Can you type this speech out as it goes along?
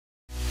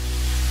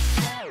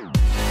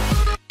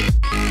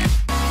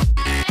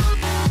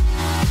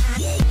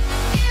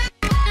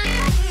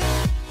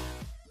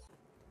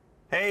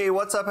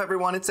what's up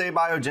everyone? It's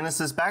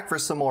Abiogenesis back for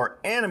some more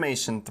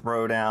animation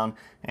throwdown,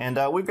 and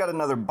we've got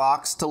another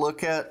box to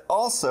look at.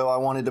 Also, I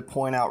wanted to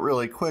point out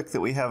really quick that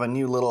we have a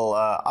new little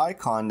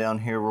icon down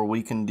here where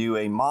we can do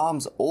a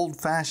Mom's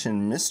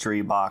Old-Fashioned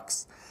Mystery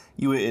Box.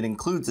 It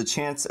includes a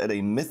chance at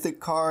a mythic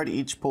card.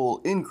 Each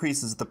pull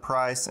increases the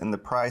price, and the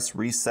price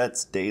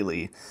resets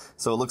daily.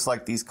 So it looks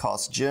like these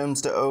cost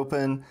gems to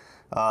open.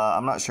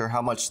 I'm not sure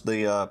how much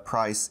the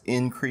price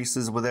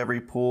increases with every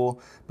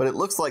pull, but it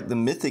looks like the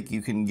mythic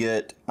you can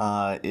get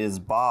is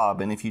Bob,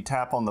 and if you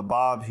tap on the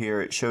Bob here,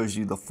 it shows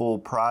you the full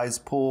prize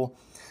pool.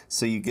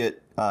 So you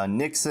get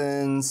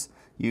Nixons,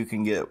 you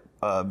can get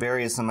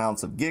various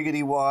amounts of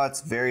Giggity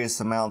Watts, various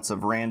amounts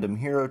of random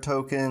hero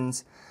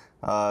tokens,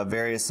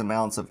 various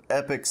amounts of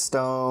epic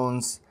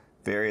stones,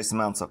 various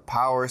amounts of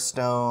power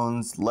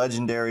stones,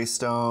 legendary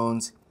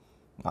stones,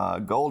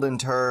 golden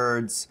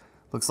turds.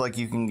 Looks like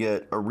you can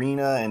get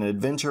arena and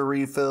adventure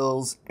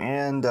refills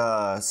and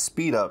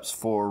speed ups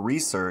for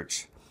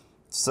research.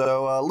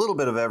 So a little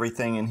bit of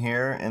everything in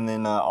here, and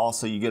then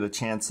also you get a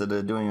chance at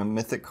doing a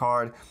mythic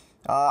card.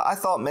 I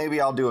thought maybe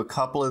I'll do a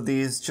couple of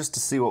these just to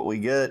see what we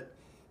get.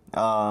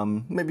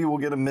 Maybe we'll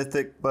get a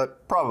mythic,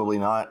 but probably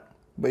not.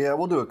 But yeah,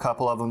 we'll do a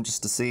couple of them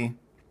just to see.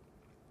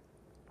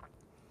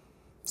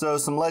 So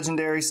some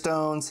legendary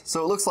stones.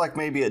 So it looks like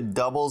maybe it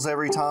doubles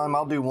every time.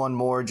 I'll do one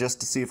more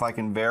just to see if I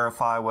can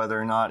verify whether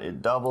or not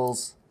it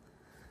doubles.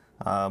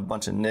 A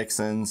bunch of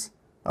Nixons.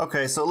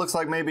 Okay, so it looks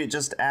like maybe it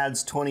just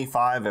adds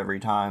 25 every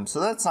time. So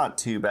that's not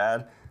too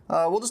bad.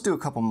 We'll just do a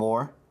couple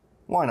more.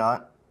 Why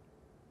not?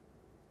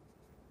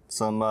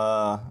 Some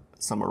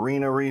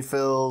arena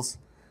refills.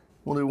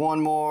 We'll do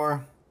one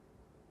more.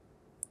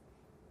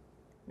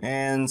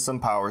 And some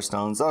power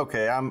stones.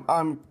 Okay,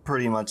 I'm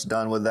pretty much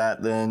done with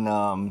that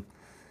then.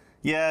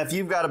 Yeah, if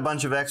you've got a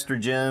bunch of extra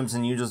gems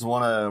and you just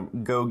want to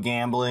go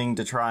gambling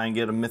to try and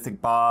get a mythic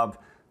Bob,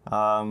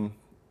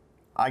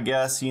 I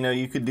guess, you know,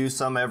 you could do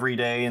some every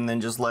day and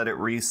then just let it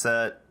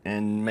reset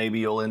and maybe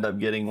you'll end up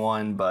getting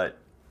one, but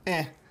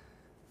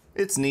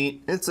it's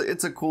neat.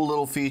 It's a cool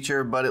little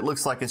feature, but it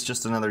looks like it's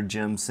just another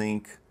gem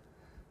sink.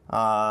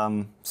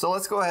 So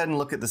let's go ahead and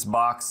look at this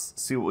box,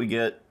 see what we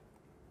get.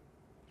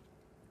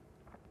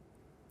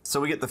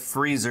 So we get the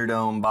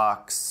Freezerdome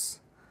Box.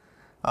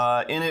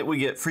 In it we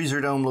get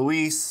Freezerdome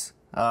Luis,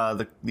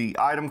 the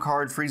item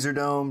card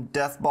Freezerdome,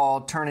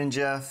 Deathball, Turnin'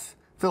 Jeff,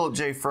 Philip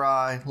J.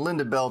 Fry,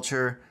 Linda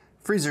Belcher,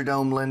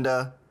 Freezerdome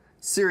Linda,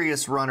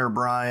 Serious Runner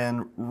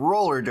Brian,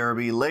 Roller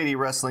Derby, Lady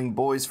Wrestling,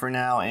 Boys for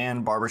Now,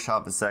 and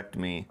Barbershop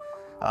Vasectomy.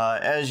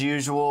 As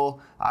usual,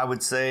 I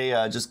would say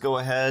just go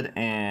ahead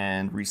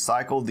and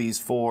recycle these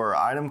 4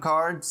 item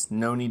cards.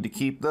 No need to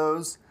keep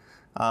those.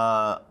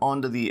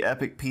 Onto the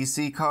Epic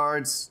PC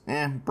cards.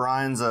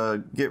 Brian's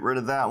get rid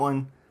of that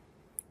one.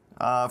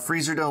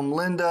 Freezerdome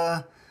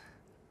Linda,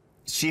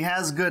 she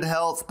has good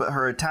health, but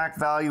her attack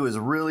value is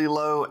really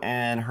low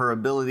and her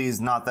ability is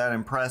not that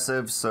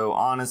impressive, so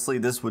honestly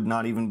this would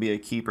not even be a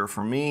keeper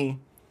for me.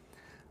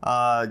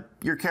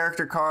 Your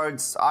character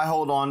cards, I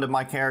hold on to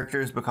my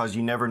characters because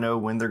you never know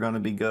when they're going to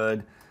be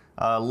good.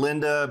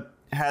 Linda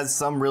has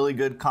some really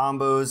good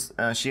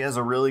combos. She has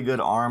a really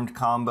good armed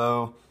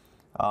combo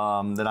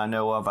that I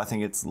know of. I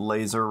think it's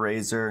Laser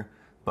Razor.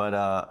 But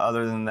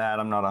other than that,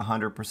 I'm not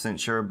 100%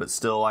 sure. But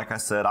still, like I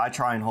said, I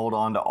try and hold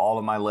on to all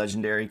of my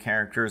legendary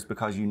characters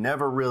because you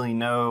never really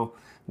know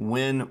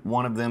when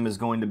one of them is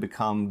going to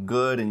become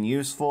good and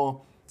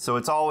useful. So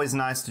it's always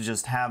nice to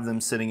just have them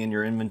sitting in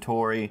your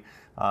inventory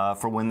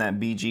for when that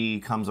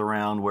BG comes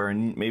around, where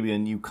maybe a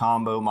new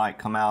combo might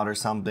come out or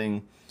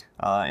something.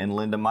 And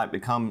Linda might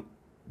become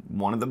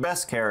one of the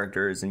best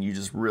characters and you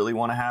just really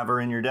want to have her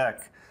in your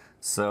deck.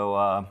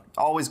 So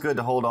always good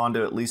to hold on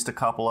to at least a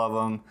couple of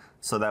them,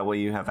 so that way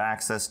you have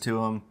access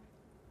to them.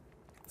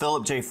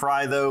 Philip J.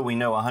 Fry, though, we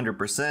know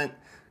 100%.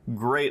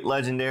 Great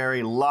legendary,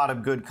 a lot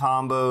of good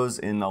combos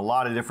in a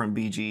lot of different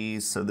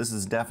BGs, so this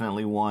is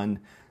definitely one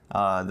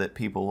that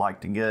people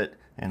like to get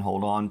and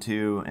hold on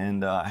to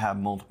and have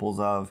multiples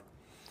of.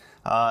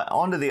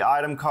 Onto the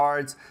item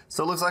cards.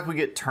 So it looks like we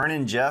get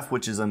Turnin' Jeff,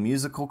 which is a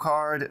musical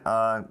card.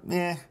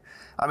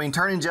 I mean,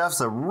 Turnin'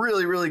 Jeff's a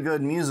really, really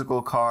good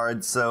musical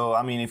card, so,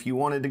 I mean, if you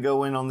wanted to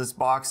go in on this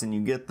box and you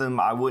get them,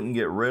 I wouldn't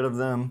get rid of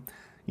them.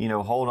 You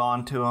know, hold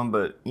on to them,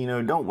 but, you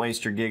know, don't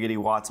waste your Giggity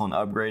Watts on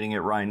upgrading it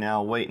right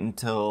now. Wait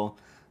until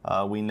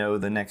we know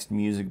the next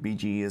music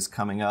BG is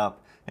coming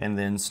up and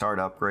then start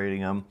upgrading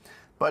them.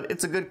 But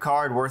it's a good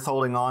card, worth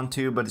holding on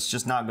to, but it's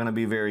just not going to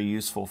be very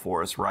useful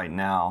for us right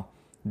now.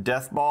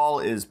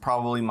 Deathball is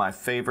probably my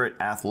favorite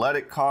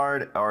athletic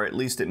card, or at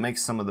least it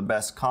makes some of the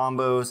best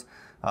combos.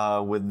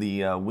 With the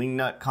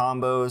wingnut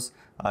combos.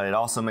 It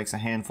also makes a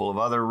handful of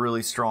other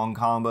really strong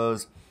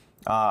combos.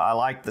 I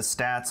like the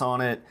stats on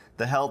it.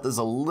 The health is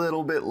a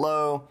little bit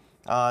low.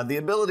 The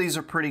abilities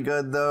are pretty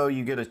good though.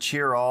 You get a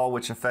cheer all,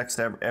 which affects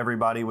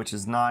everybody, which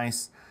is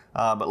nice.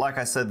 But like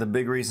I said, the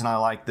big reason I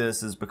like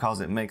this is because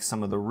it makes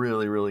some of the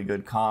really, really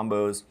good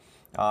combos.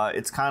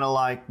 It's kind of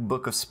like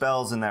Book of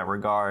Spells in that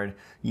regard.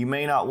 You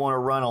may not want to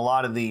run a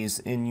lot of these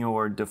in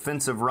your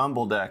defensive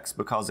rumble decks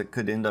because it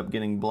could end up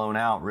getting blown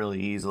out really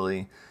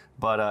easily.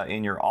 But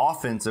in your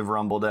offensive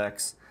rumble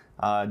decks,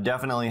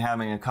 definitely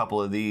having a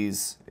couple of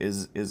these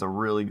is a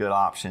really good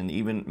option,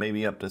 even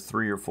maybe up to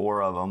 3 or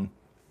 4 of them.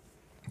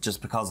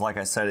 Just because, like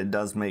I said, it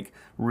does make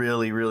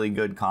really, really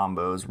good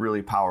combos,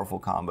 really powerful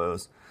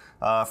combos.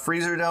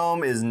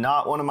 Freezerdome is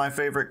not one of my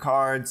favorite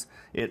cards.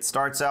 It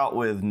starts out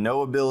with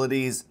no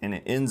abilities and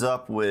it ends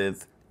up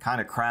with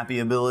kind of crappy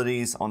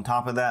abilities. On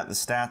top of that, the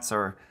stats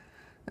are,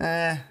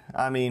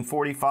 I mean,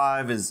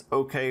 45 is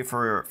okay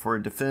for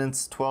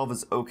defense, 12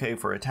 is okay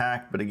for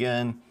attack, but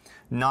again,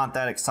 not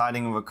that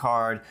exciting of a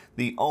card.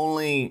 The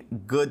only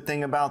good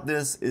thing about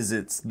this is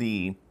it's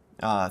the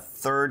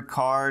third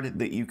card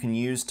that you can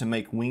use to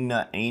make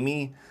Wingnut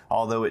Amy,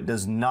 although it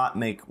does not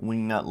make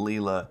Wingnut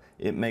Leela.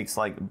 It makes,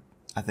 like,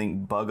 I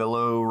think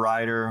Bugalo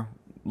Rider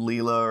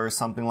Leela or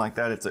something like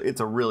that.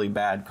 It's a really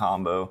bad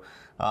combo.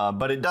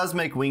 But it does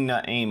make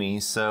Wingnut Amy,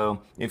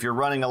 so if you're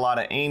running a lot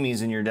of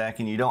Amy's in your deck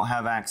and you don't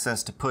have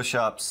access to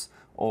push-ups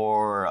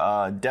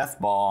or Death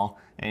Ball,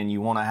 and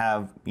you want to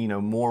have, you know,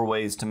 more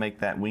ways to make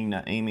that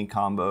Wingnut Amy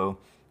combo,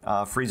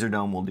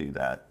 Freezerdome will do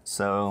that.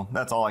 So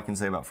that's all I can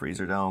say about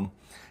Freezerdome.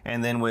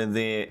 And then with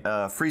the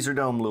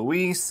Freezerdome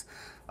Luis,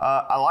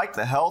 I like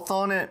the health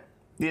on it.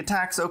 The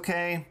attack's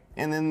okay,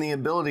 and then the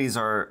abilities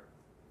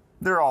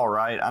they're all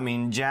right. I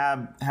mean,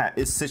 Jab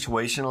is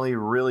situationally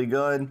really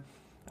good.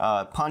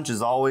 Punch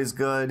is always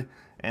good,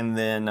 and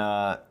then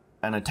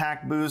an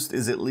attack boost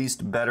is at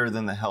least better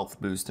than the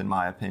health boost in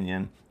my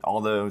opinion,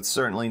 although it's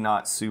certainly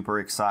not super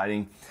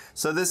exciting.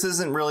 So this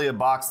isn't really a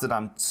box that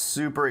I'm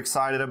super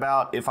excited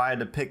about. If I had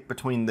to pick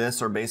between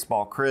this or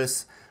Baseball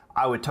Chris,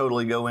 I would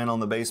totally go in on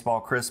the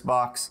Baseball Chris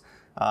box.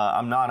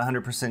 I'm not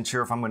 100%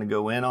 sure if I'm going to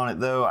go in on it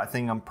though. I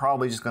think I'm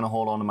probably just going to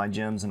hold on to my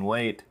gems and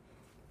wait.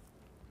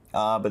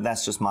 But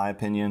that's just my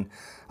opinion.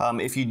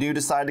 If you do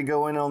decide to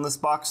go in on this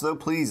box though,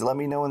 please let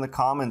me know in the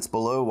comments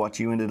below what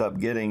you ended up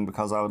getting,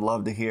 because I would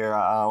love to hear.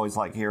 I always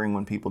like hearing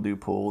when people do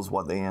pulls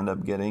what they end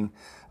up getting,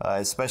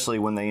 especially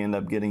when they end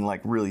up getting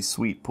like really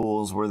sweet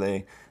pulls where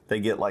they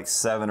get like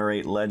 7 or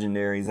 8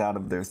 legendaries out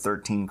of their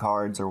 13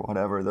 cards or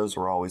whatever. Those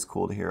were always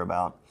cool to hear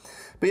about.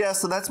 But yeah,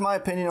 so that's my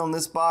opinion on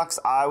this box.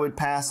 I would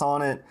pass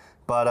on it.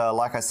 But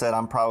like I said,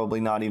 I'm probably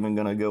not even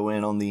going to go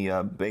in on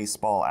the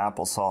Baseball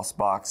Applesauce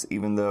box,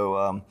 even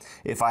though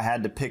if I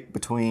had to pick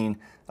between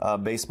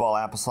Baseball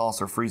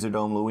Applesauce or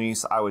Freezerdome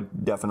Luis, I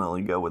would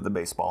definitely go with the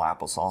Baseball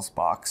Applesauce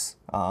box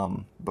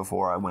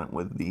before I went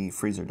with the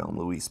Freezerdome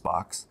Luis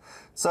box.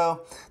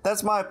 So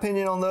that's my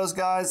opinion on those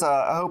guys.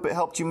 I hope it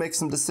helped you make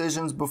some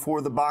decisions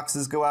before the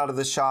boxes go out of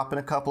the shop in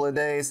a couple of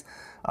days.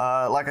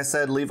 Like I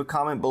said, leave a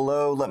comment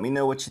below. Let me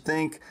know what you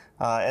think.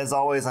 As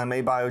always, I'm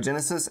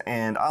Abiogenesis,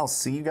 and I'll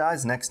see you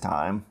guys next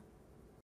time.